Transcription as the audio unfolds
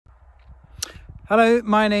Hello,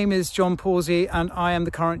 my name is John Pawsey and I am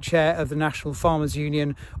the current chair of the National Farmers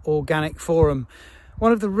Union Organic Forum.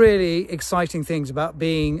 One of the really exciting things about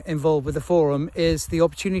being involved with the forum is the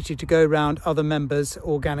opportunity to go around other members'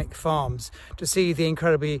 organic farms to see the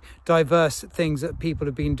incredibly diverse things that people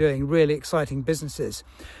have been doing, really exciting businesses.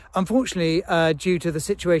 Unfortunately, due to the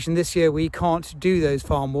situation this year, we can't do those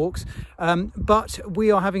farm walks, but we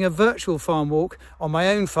are having a virtual farm walk on my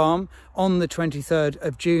own farm on the 23rd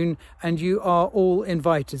of June, and you are all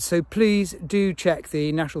invited. So please do check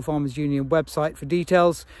the National Farmers Union website for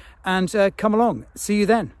details and come along. See you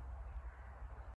then.